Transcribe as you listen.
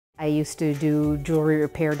I used to do jewelry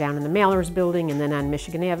repair down in the Maller's building and then on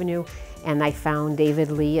Michigan Avenue, and I found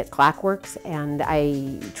David Lee at Clockworks, and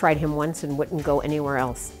I tried him once and wouldn't go anywhere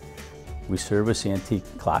else. We service antique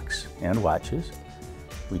clocks and watches.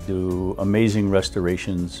 We do amazing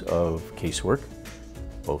restorations of casework,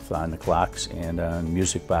 both on the clocks and on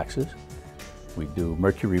music boxes. We do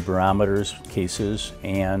mercury barometers, cases,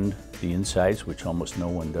 and the insides, which almost no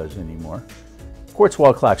one does anymore. Quartz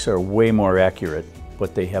wall clocks are way more accurate,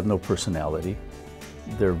 but they have no personality.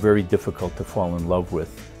 They're very difficult to fall in love with.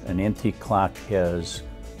 An antique clock has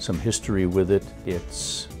some history with it.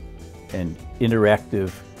 It's an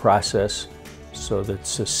interactive process, so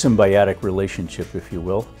that's a symbiotic relationship, if you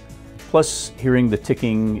will. Plus, hearing the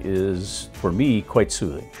ticking is, for me, quite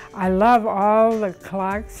soothing. I love all the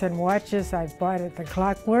clocks and watches I've bought at the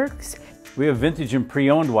Clockworks. We have vintage and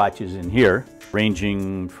pre-owned watches in here,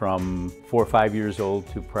 ranging from 4 or 5 years old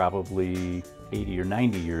to probably 80 or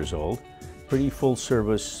 90 years old. Pretty full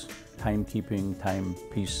service, timekeeping,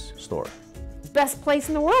 timepiece store. Best place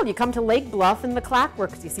in the world. You come to Lake Bluff and the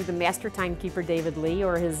Clockworks. You see the master timekeeper David Lee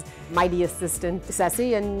or his mighty assistant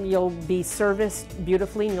Ceci, and you'll be serviced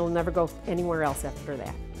beautifully and you'll never go anywhere else after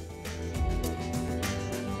that.